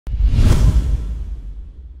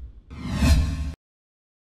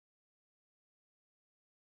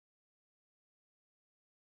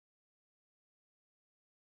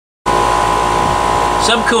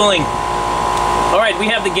Subcooling. Alright, we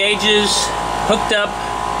have the gauges hooked up.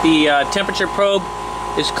 The temperature probe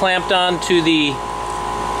is clamped onto the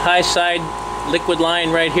high side liquid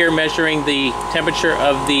line right here, measuring the temperature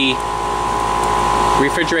of the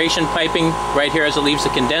refrigeration piping right here as it leaves the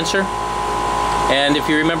condenser. And if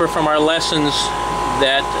you remember from our lessons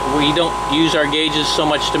that we don't use our gauges so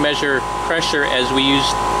much to measure pressure as we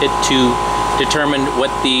use it to determine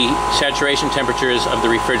what the saturation temperature is of the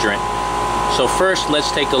refrigerant. So first,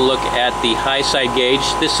 let's take a look at the high side gauge.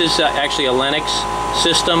 This is actually a Lennox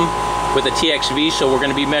system with a TXV, so we're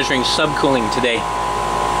going to be measuring subcooling today.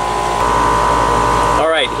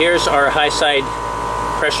 Alright, here's our high side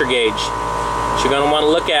pressure gauge. What you're going to want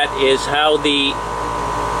to look at is how the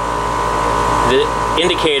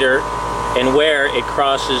indicator and where it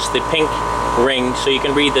crosses the pink ring, so you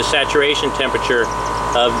can read the saturation temperature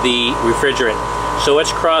of the refrigerant. So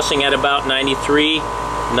it's crossing at about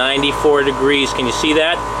 94 degrees. Can you see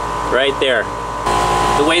that? Right there.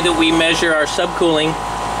 The way that we measure our subcooling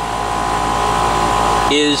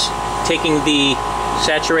is taking the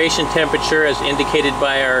saturation temperature as indicated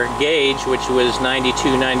by our gauge, which was 93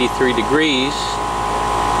 degrees,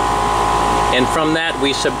 and from that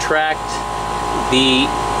we subtract the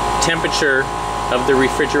temperature of the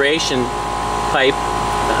refrigeration pipe,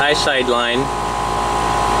 the high side line,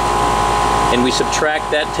 and we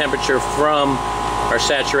subtract that temperature from our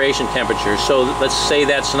saturation temperature. So let's say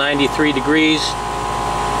that's 93 degrees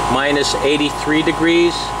minus 83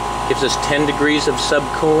 degrees gives us 10 degrees of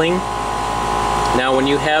subcooling. Now when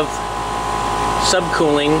you have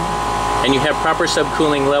subcooling and you have proper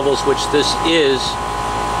subcooling levels, which this is,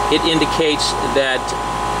 it indicates that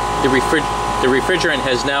the refrigerant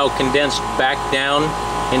has now condensed back down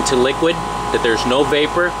into liquid, that there's no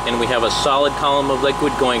vapor, and we have a solid column of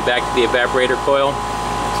liquid going back to the evaporator coil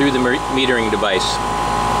through the metering device.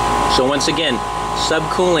 So once again,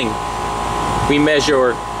 subcooling, we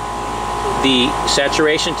measure the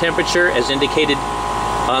saturation temperature as indicated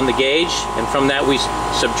on the gauge, and from that we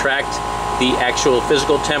subtract the actual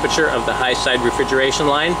physical temperature of the high side refrigeration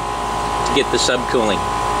line to get the subcooling.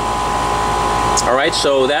 Alright,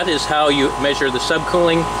 so that is how you measure the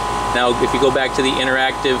subcooling. Now if you go back to the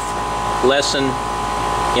interactive lesson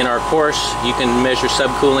in our course, you can measure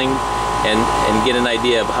subcooling and get an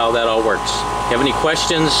idea of how that all works. If you have any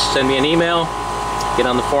questions, send me an email, get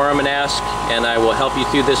on the forum and ask, and I will help you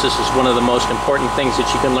through this. This is one of the most important things that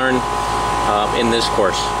you can learn in this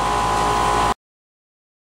course.